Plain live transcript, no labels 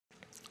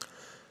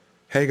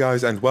Hey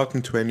guys, and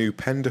welcome to a new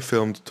pen to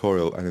film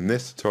tutorial. And in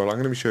this tutorial I'm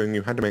going to be showing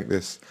you how to make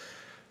this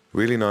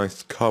really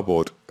nice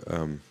cardboard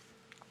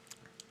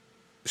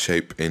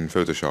shape in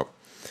Photoshop.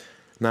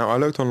 Now I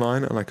looked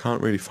online and I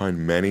can't really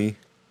find many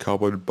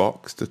cardboard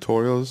box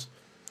tutorials.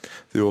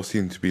 They all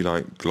seem to be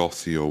like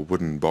glossy or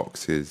wooden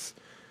boxes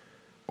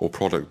or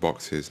product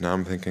boxes. Now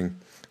I'm thinking,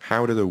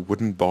 how did a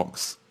wooden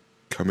box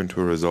come into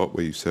a result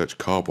where you search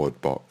cardboard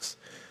box?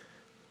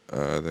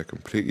 They're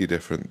completely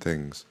different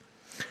things.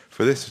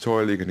 For this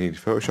tutorial you're going to need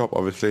Photoshop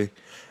obviously,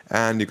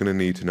 and you're going to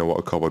need to know what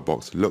a cardboard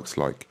box looks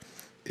like.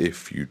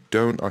 If you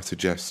don't, I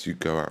suggest you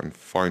go out and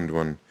find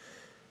one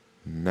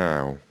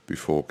now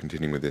before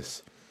continuing with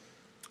this.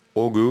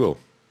 Or Google.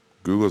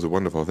 Google's a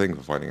wonderful thing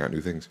for finding out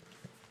new things.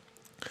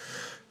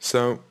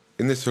 So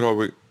in this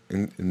tutorial,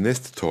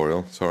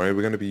 we're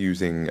going to be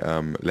using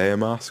layer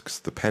masks,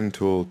 the pen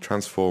tool,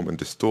 transform and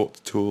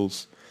distort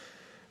tools,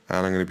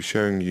 and I'm going to be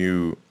showing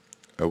you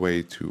a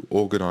way to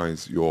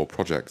organize your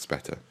projects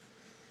better.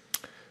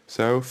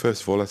 So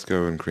first of all, let's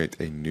go and create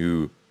a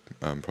new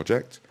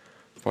project.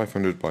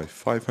 500 by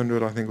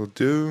 500 I think will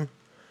do.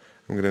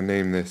 I'm going to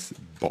name this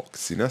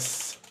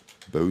boxiness.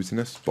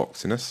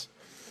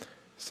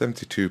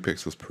 72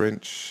 pixels per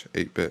inch,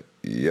 8-bit,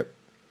 yep.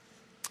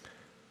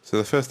 So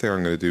the first thing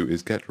I'm going to do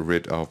is get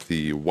rid of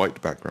the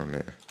white background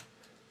layer,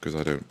 because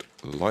I don't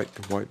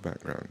like white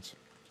backgrounds.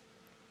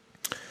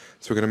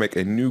 So we're going to make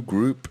a new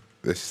group.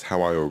 This is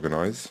how I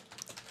organize.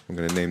 I'm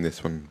going to name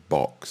this one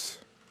box.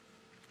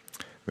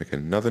 Make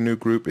another new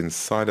group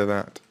inside of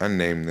that and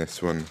name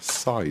this one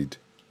sides.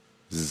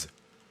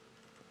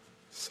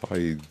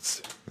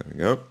 Sides. There we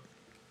go.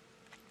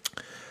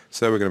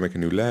 So we're going to make a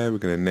new layer. We're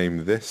going to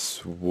name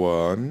this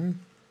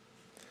one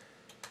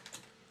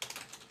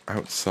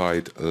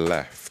outside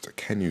left.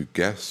 Can you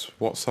guess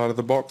what side of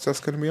the box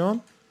that's going to be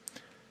on?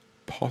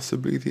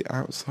 Possibly the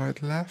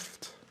outside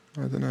left?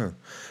 I don't know.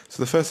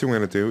 So the first thing we're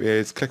going to do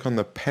is click on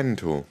the pen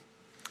tool.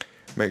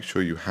 Make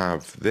sure you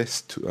have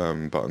this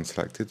button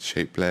selected,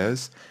 shape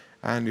layers,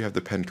 and you have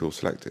the pen tool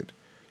selected.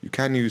 You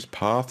can use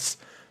paths,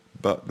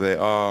 but they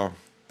are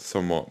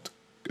somewhat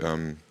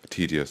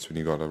tedious when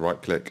you've got to right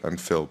click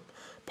and fill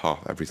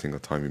path every single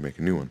time you make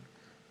a new one.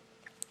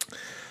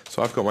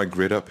 So I've got my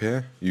grid up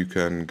here. You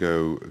can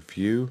go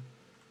view,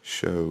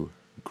 show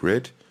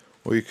grid,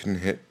 or you can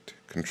hit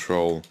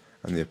control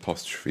and the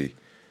apostrophe,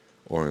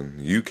 or in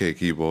UK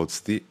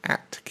keyboards the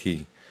 @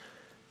 key,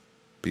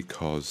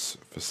 because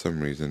for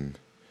some reason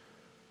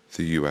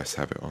the US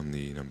have it on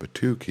the number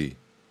 2 key.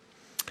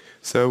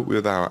 So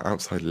with our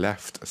outside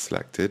left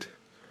selected,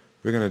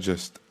 we're going to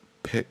just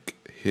pick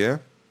here,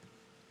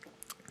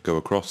 go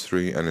across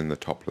 3 and in the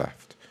top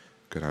left,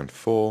 go down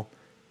 4,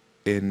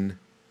 in,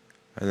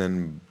 and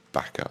then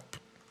back up.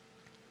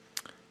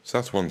 So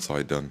that's one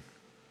side done.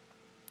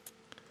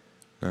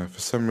 Now for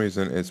some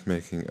reason it's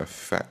making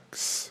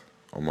effects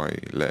on my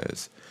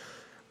layers.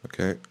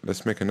 Okay,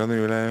 let's make another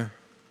new layer.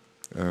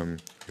 I'm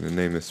going to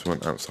name this one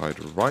outside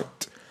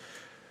right.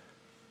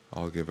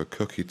 I'll give a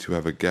cookie to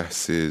whoever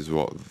guesses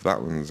what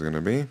that one's going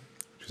to be.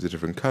 Choose a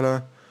different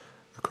color.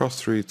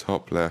 Across 3,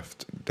 top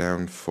left,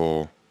 down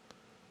 4.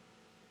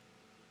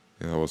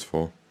 Yeah, that was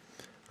 4.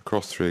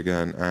 Across 3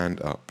 again,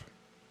 and up.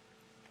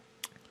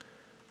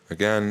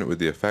 Again with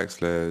the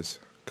effects layers.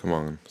 Come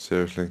on,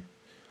 seriously.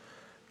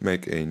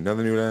 Make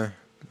another new layer.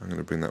 I'm going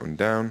to bring that one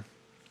down.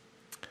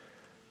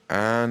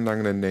 And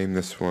I'm going to name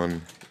this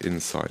one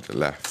inside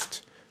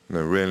left.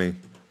 No, really,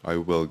 I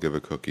will give a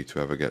cookie to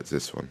whoever gets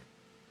this one.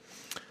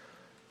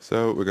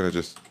 So we're going to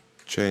just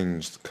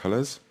change the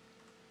colors,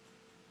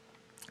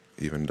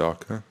 even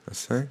darker, let's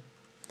say. And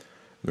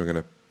we're going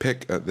to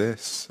pick at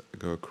this,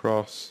 go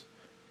across,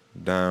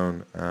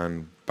 down,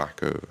 and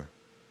back over.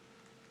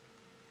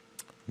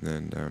 And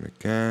then down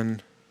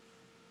again.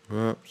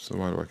 Whoops,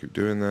 why do I keep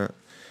doing that?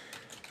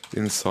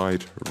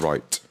 Inside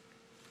right.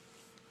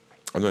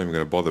 I'm not even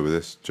going to bother with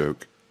this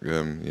joke.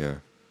 Yeah.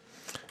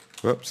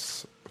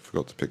 Whoops.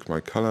 Forgot to pick my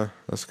color.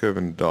 Let's go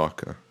even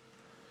darker,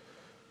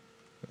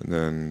 and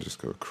then just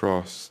go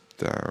across,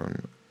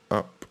 down,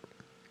 up,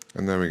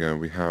 and there we go.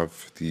 We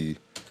have the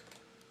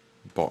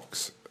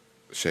box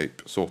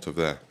shape sort of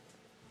there.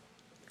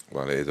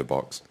 Well, it is a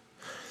box.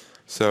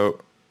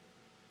 So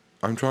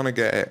I'm trying to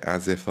get it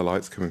as if the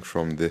light's coming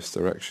from this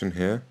direction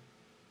here,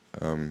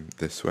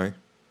 this way.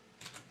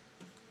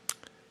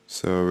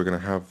 So we're going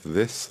to have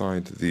this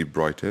side the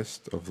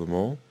brightest of them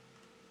all.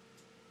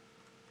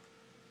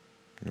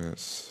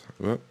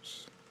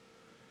 Whoops.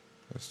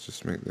 Let's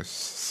just make this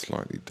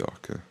slightly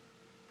darker.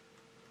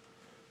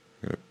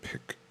 I'm going to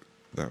pick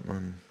that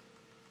one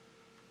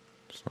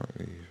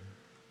slightly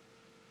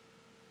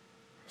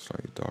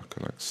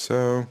darker like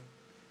so.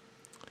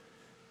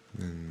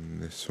 And then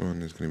this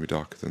one is going to be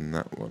darker than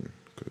that one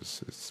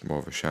because it's more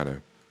of a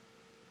shadow.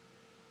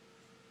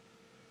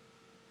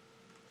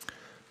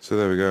 So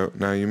there we go.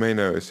 Now you may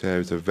notice here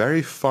is a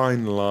very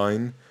fine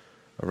line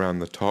around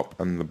the top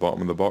and the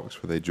bottom of the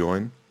box where they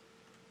join,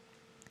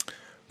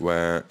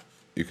 where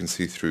you can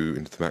see through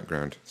into the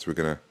background. So we're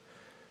going to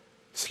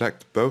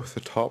select both the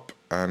top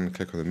and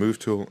click on the move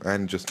tool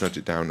and just nudge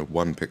it down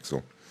 1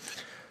 pixel.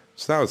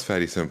 So that was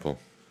fairly simple.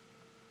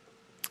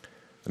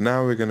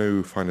 Now we're going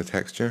to find a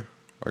texture.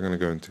 I'm going to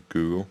go into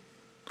Google,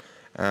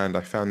 and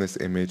I found this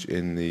image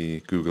in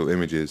the Google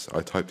Images.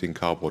 I typed in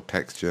cardboard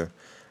texture,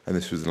 and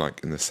this was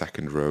like in the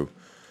 2nd row.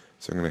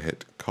 So I'm going to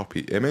hit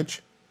copy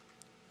image,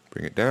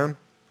 bring it down,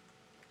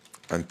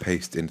 and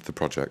paste into the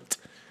project.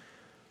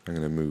 I'm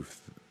going to move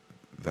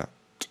that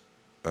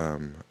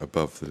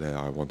above the layer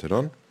I want it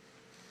on,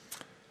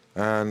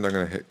 and I'm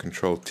going to hit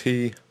Control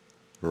T,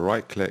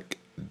 right click,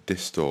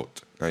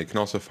 distort. Now you can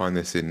also find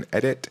this in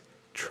Edit,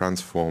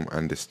 Transform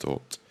and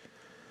Distort.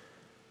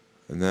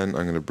 And then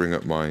I'm going to bring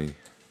up my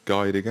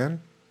guide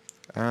again,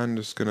 and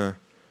just going to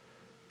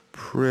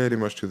pretty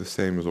much do the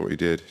same as what we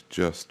did,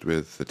 just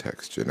with the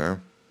texture now.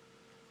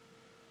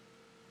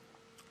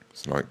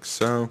 It's like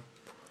so.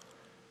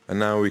 And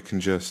now we can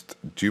just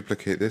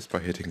duplicate this by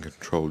hitting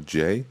Control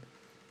J.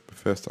 But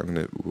first I'm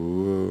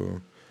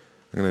going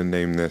to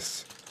name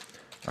this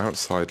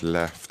outside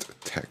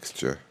left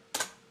texture,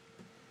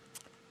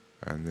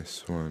 and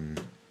this one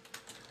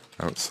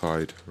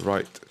outside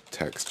right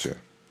texture.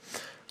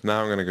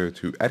 Now I'm going to go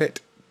to Edit,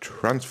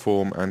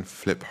 Transform and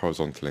Flip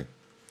horizontally.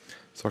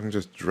 So I can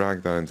just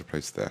drag that into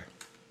place there.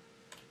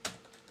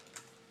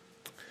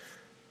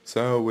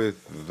 So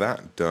with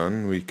that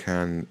done, we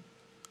can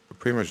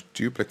pretty much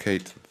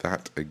duplicate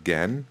that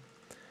again,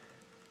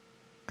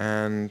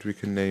 and we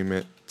can name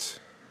it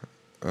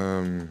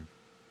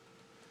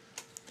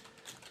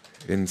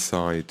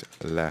inside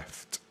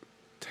left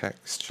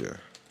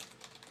texture.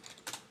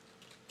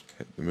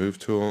 Hit the move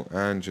tool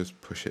and just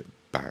push it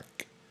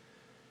back.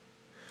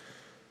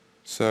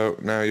 So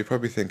now you're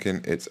probably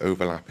thinking it's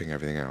overlapping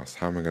everything else.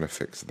 How am I going to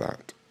fix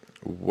that?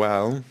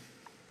 Well,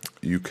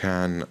 you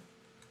can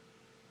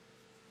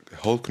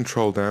hold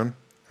Control down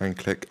and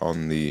click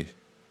on the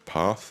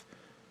path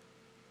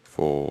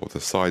for the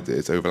side that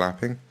it's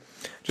overlapping.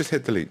 Just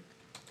hit delete.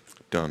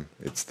 Done.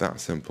 It's that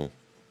simple.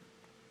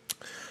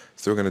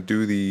 So we're going to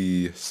do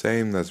the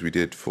same as we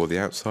did for the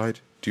outside.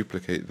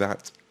 Duplicate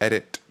that,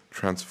 edit,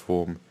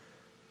 transform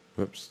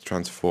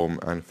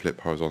and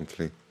flip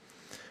horizontally.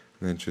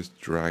 And then just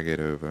drag it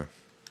over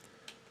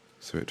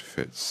so it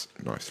fits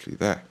nicely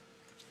there.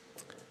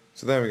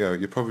 So there we go.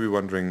 You're probably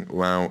wondering,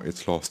 wow,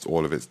 it's lost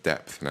all of its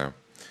depth now.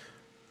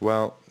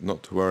 Well,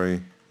 not to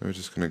worry. We're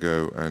just going to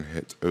go and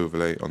hit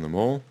overlay on them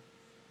all.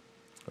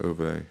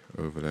 Overlay,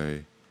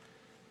 overlay,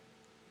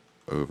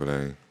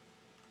 overlay,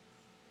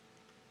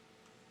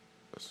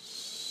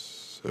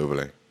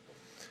 overlay.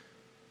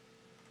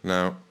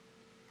 Now,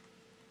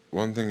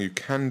 one thing you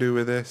can do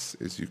with this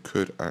is you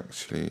could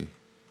actually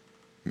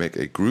make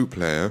a group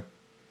layer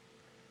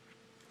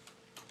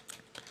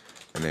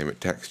and name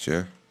it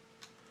texture.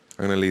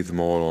 I'm going to leave them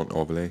all on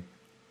overlay,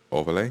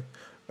 overlay,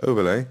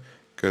 overlay,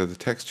 go to the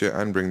texture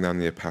and bring down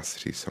the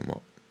opacity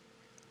somewhat.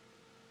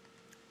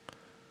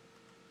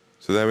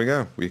 So there we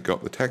go, we've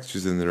got the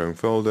textures in their own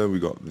folder,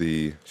 we've got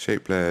the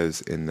shape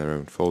layers in their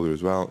own folder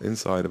as well,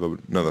 inside of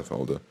another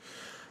folder.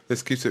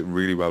 This keeps it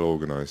really well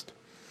organized.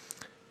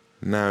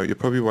 Now you're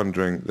probably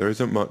wondering, there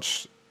isn't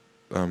much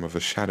of a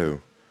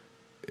shadow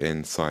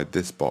inside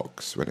this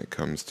box when it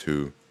comes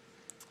to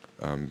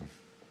the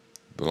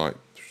light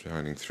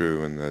shining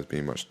through and there's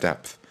been much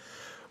depth.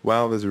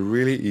 Well, there's a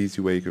really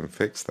easy way you can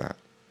fix that.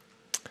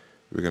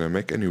 We're going to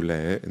make a new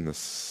layer in the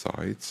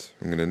sides.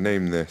 I'm going to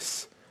name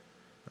this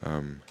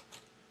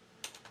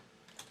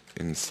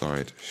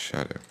inside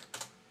shadow.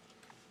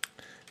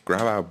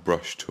 Grab our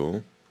brush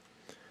tool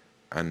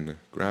and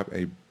grab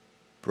a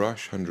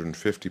brush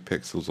 150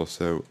 pixels or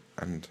so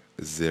and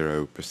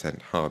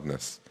 0%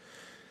 hardness.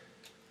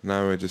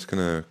 Now we're just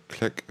going to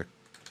click,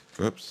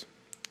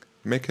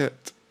 make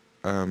it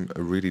a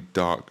really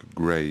dark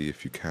grey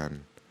if you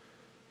can.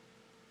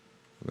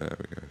 There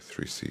we go,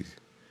 3C.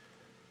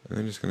 And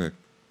then just going to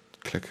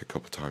click a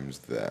couple times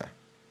there.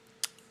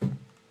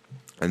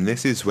 And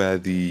this is where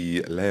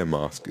the layer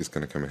mask is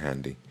going to come in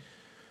handy,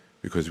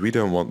 because we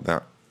don't want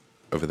that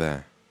over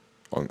there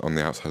on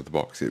the outside of the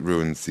box. It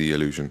ruins the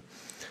illusion.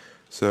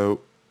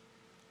 So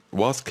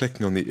whilst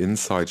clicking on the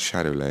inside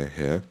shadow layer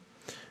here,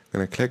 I'm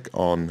going to click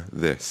on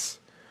this,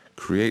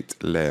 create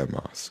layer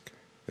mask.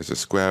 It's a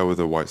square with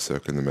a white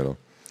circle in the middle.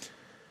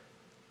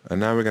 And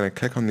now we're going to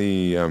click on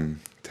the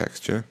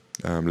texture,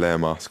 layer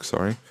mask,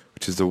 sorry,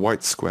 which is the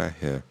white square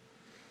here.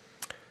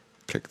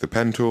 Click the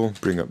pen tool,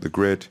 bring up the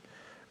grid,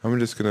 and we're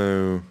just going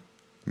to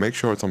make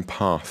sure it's on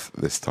path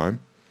this time.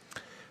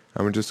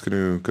 And we're just going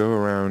to go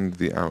around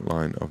the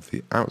outline of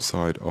the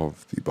outside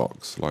of the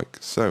box, like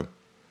so.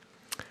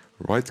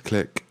 Right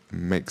click,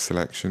 make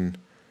selection,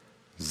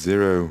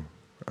 0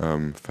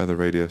 feather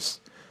radius,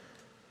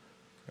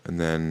 and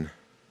then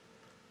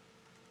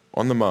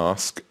on the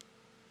mask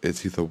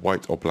it's either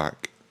white or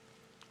black.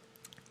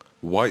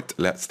 White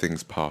lets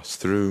things pass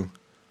through,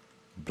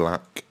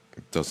 black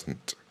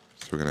doesn't.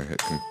 So we're going to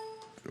hit,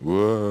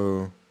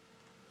 whoa,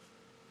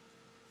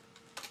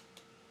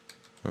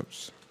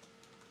 oops,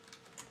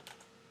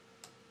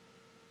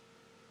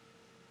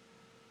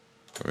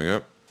 there we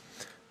go.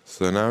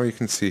 So now you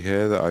can see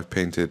here that I've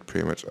painted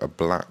pretty much a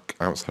black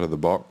outside of the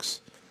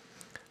box,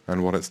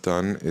 and what it's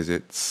done is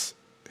it's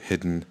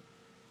hidden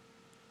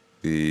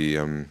the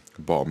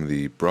bottom of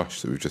the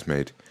brush that we've just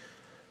made.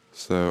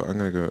 So I'm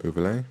going to go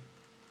overlay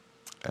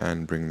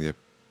and bring the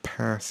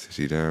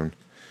opacity down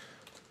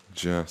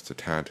just a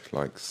tad,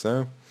 like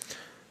so.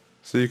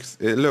 So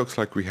it looks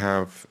like we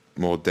have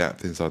more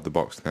depth inside the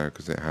box now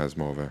because it has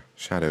more of a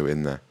shadow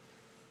in there.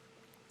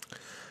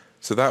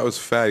 So that was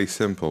fairly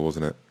simple,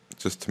 wasn't it?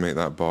 Just to make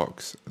that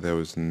box, there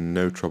was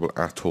no trouble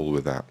at all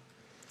with that.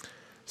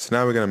 So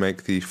now we're going to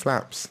make the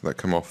flaps that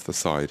come off the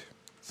side.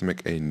 So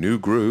make a new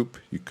group,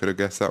 you could have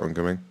guessed that one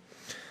coming.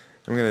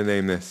 I'm going to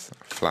name this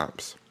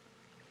flaps.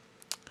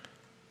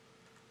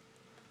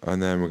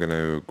 And then we're going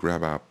to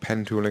grab our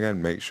pen tool again,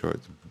 make sure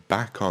it's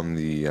back on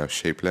the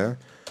shape layer,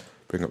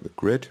 bring up the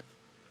grid,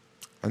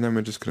 and then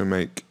we're just going to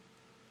make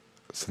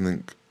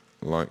something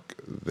like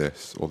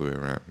this all the way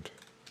around.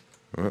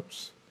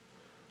 Whoops.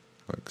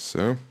 Like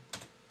so.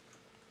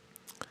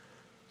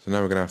 So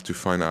now we're going to have to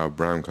find our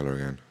brown colour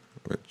again,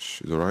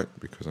 which is alright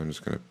because I'm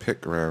just going to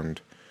pick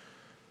around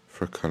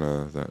for a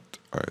colour that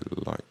I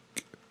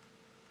like.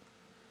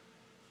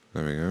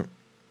 There we go.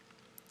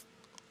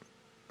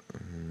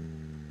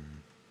 Then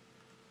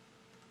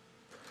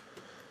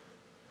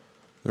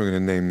we're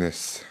going to name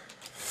this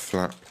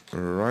flap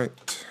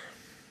right.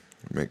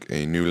 Make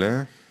a new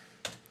layer.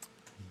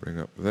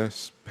 Bring up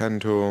this pen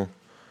tool.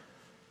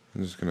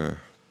 I'm just going to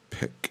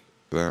pick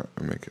that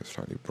and make it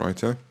slightly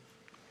brighter.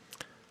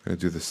 I'm going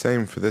to do the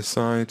same for this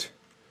side,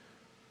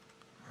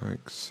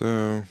 like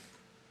so.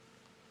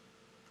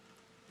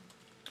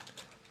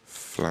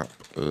 Flap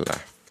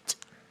left.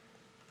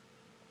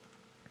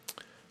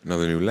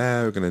 Another new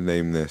layer, we're going to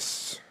name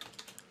this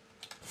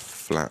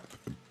flap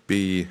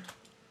B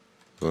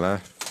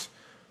left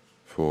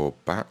for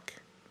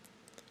back,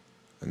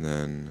 and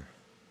then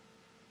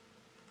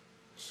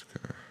just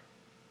going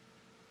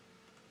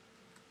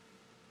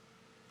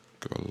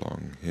to go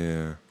along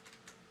here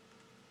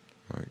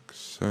like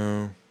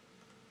so.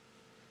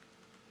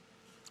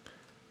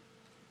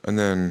 And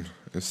then,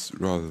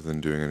 rather than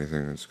doing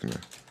anything, I'm just going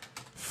to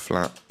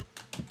flap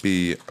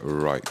B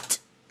right.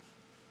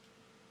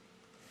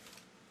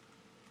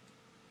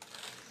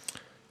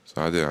 So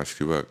that didn't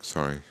actually work,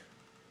 sorry.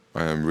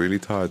 I am really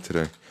tired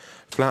today.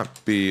 Flap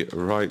B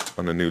right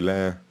on a new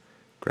layer,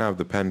 grab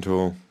the pen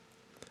tool,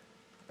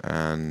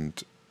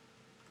 and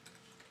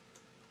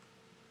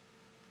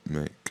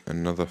make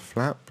another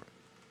flap,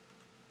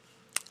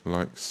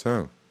 like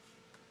so.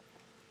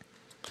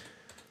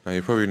 Now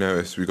you probably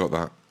noticed we got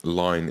that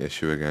line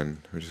issue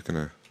again. We're just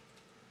going to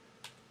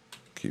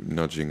keep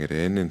nudging it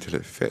in until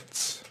it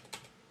fits,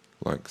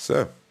 like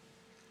so.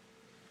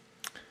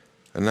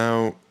 And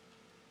now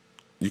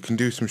you can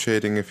do some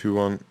shading if you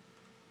want.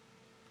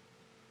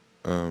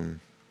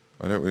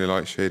 I don't really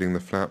like shading the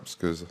flaps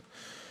because,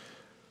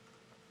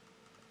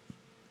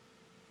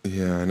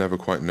 yeah, I never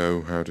quite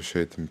know how to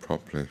shade them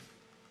properly.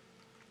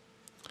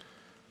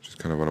 Which is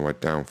kind of one of my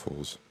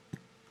downfalls.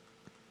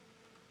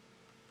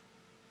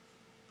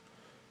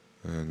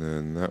 And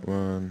then that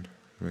one,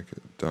 make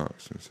it dark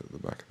since it's at the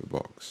back of the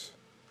box.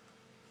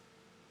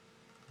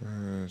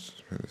 Let's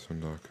just make this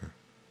one darker.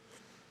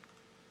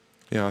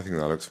 Yeah, I think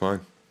that looks fine.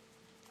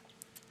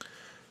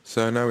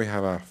 So now we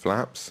have our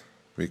flaps.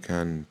 We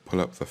can pull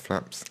up the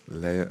flaps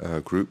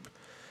layer group,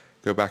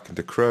 go back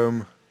into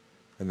Chrome,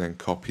 and then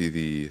copy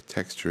the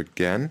texture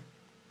again.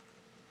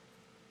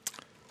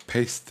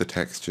 Paste the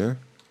texture,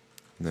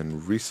 and then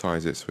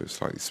resize it so it's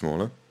slightly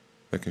smaller,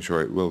 making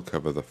sure it will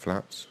cover the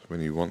flaps when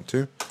you want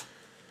to.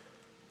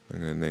 I'm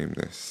going to name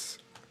this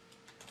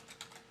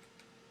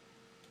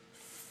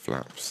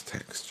flaps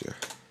texture.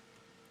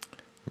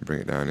 And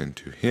bring it down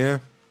into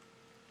here.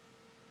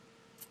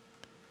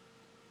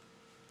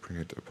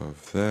 Bring it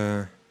above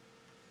there.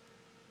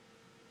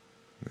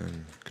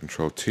 Then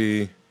Control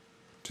T,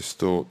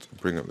 distort,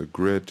 bring up the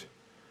grid.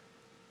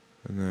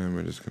 And then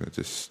we're just going to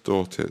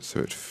distort it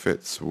so it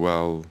fits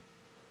well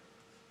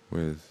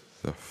with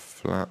the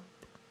flap.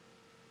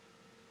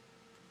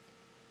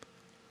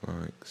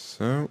 Like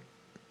so.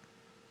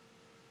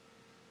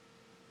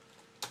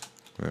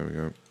 There we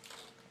go.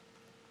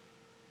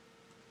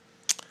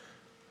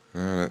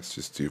 Now let's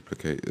just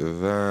duplicate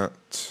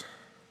that.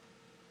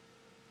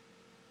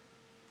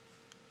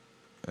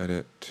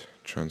 Edit,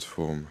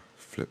 transform,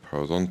 flip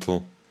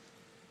horizontal.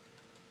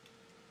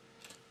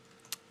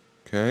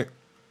 Okay.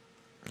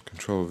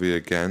 Control V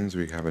again so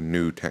we have a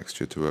new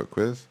texture to work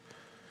with.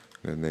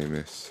 I'm going to name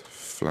this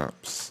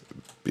flaps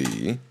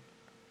B.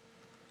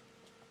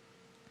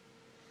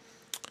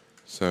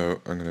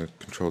 So I'm going to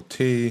Control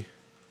T,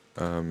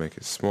 make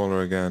it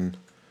smaller again,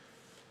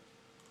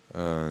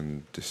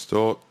 and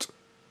distort.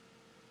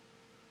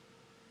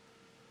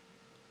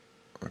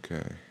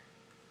 Okay.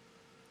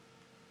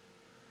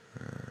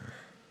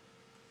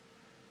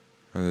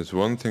 And there's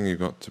one thing you've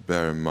got to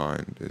bear in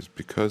mind is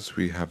because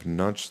we have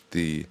nudged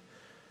the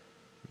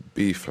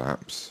B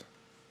flaps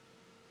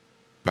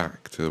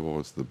back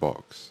towards the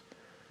box,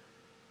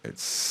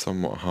 it's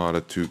somewhat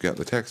harder to get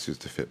the textures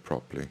to fit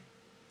properly.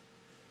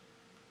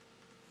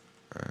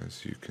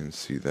 as you can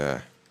see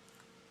there.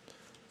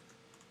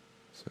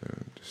 So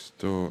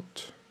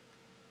distort.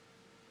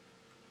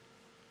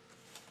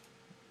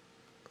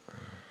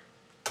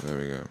 There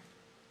we go.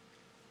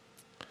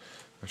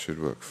 That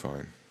should work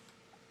fine.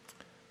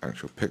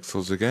 Actual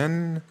pixels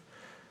again.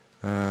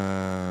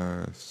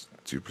 Let's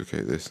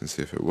duplicate this and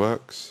see if it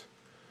works.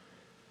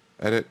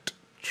 Edit,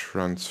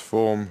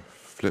 transform,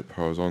 flip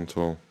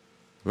horizontal.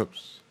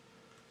 Whoops.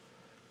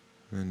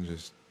 Then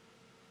just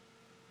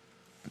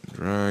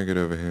drag it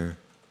over here.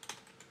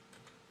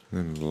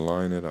 And then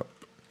line it up.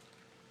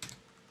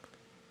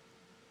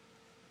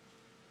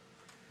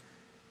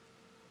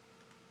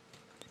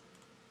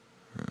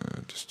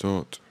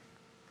 Distort.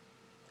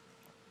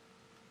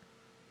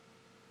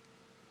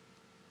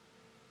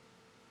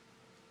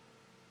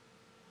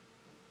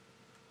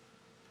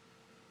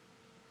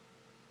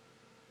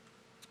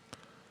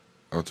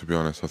 Oh, to be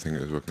honest, I think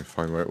it was working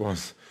fine where it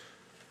was.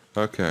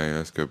 Okay,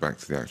 let's go back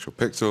to the actual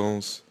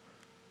pixels.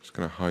 Just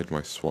going to hide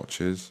my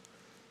swatches.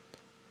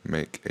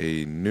 Make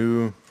a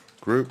new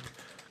group.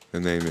 The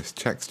name is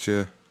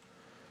texture.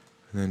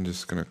 And then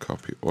just going to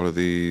copy all of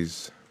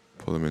these,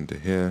 pull them into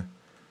here.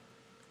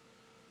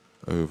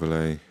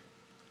 Overlay.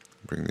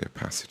 Bring the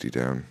opacity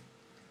down.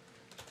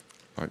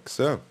 Like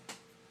so.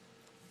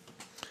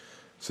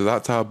 So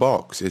that's our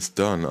box. It's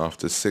done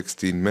after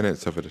 16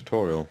 minutes of a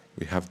tutorial.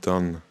 We have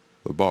done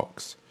the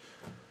box.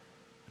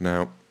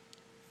 Now,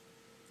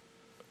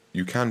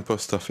 you can put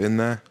stuff in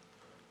there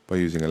by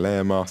using a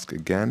layer mask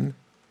again.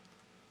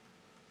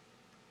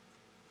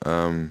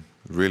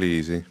 Really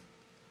easy.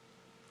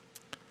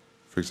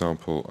 For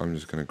example, I'm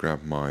just going to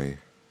grab my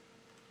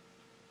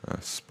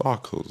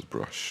sparkles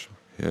brush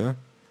here,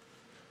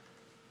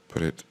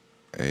 put it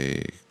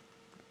a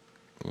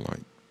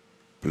light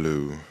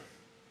blue,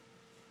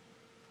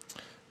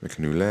 make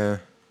a new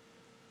layer.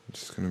 I'm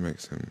just going to make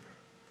some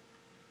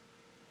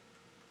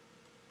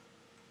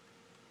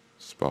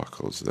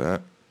sparkles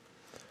there.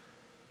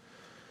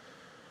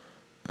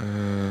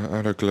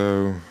 Add a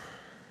glow,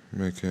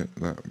 make it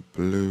that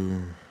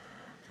blue,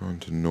 go on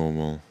to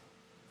normal,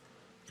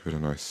 give it a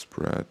nice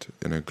spread,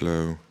 in a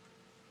glow,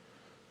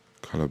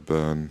 color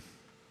burn,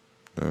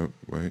 no,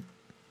 wait,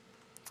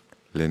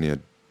 linear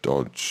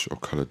dodge, or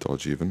color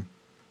dodge even.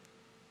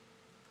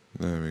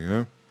 There we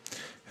go.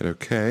 Hit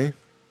OK,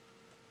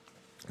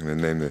 and then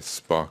name this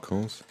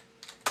sparkles.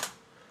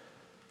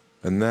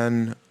 And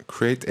then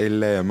create a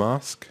layer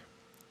mask,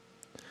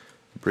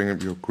 bring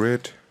up your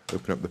grid,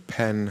 open up the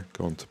pen,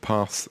 go on to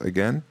paths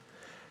again,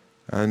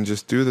 and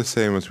just do the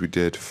same as we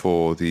did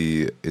for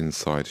the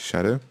inside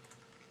shadow.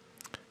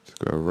 Just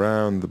go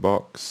around the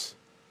box,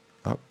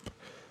 up,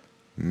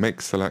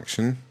 make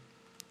selection,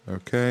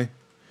 OK,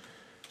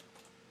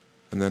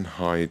 and then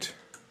hide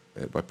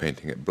it by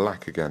painting it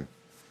black again.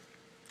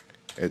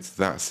 It's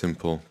that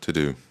simple to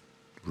do,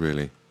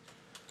 really.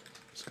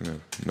 Just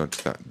going to nudge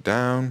that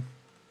down,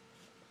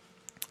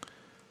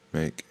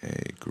 make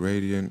a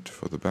gradient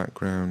for the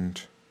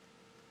background.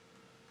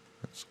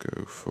 Let's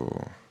go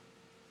for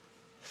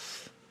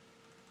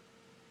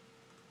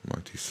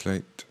Mighty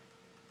Slate.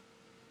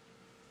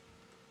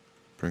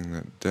 Bring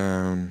that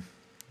down.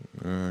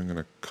 I'm going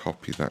to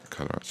copy that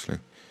color actually.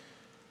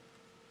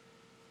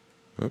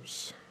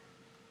 Oops.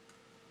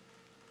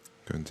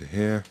 Go into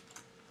here.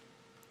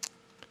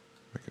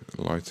 Make it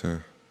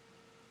lighter.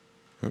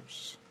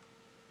 Oops.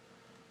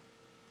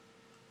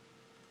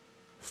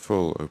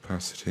 Full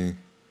opacity.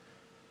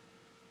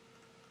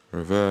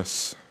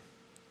 Reverse.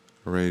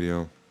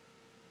 Radial.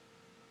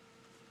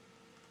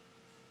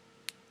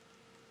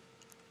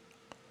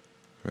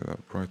 Make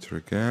that brighter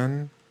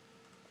again.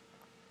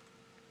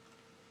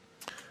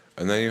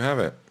 And there you have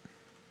it.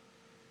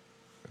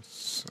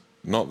 It's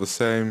not the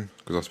same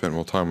because I spent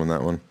more time on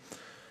that one.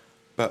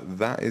 But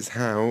that is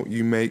how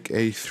you make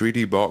a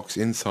 3D box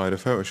inside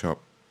of Photoshop.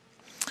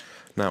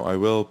 Now I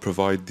will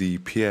provide the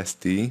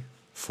PSD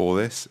for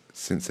this.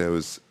 Since there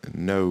was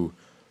no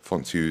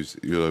fonts used,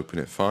 you'll open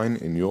it fine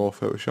in your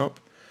Photoshop.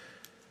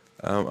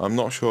 I'm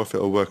not sure if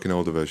it'll work in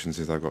older versions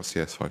since I've got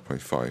CS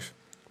 5.5.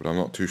 But I'm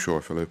not too sure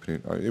if it'll open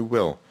it. It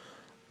will.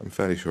 I'm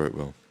fairly sure it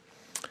will.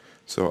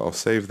 So I'll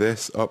save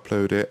this,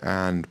 upload it,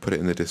 and put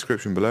it in the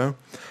description below.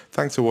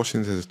 Thanks for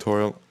watching this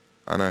tutorial,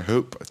 and I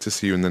hope to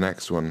see you in the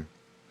next one.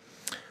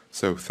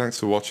 So thanks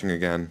for watching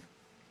again.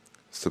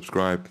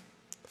 Subscribe,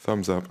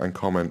 thumbs up, and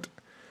comment.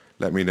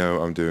 Let me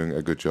know I'm doing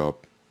a good job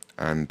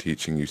and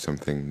teaching you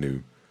something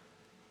new.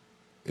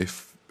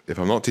 If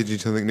I'm not teaching you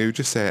something new,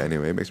 just say it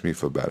anyway. It makes me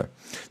feel better.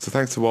 So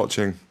thanks for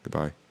watching.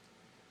 Goodbye.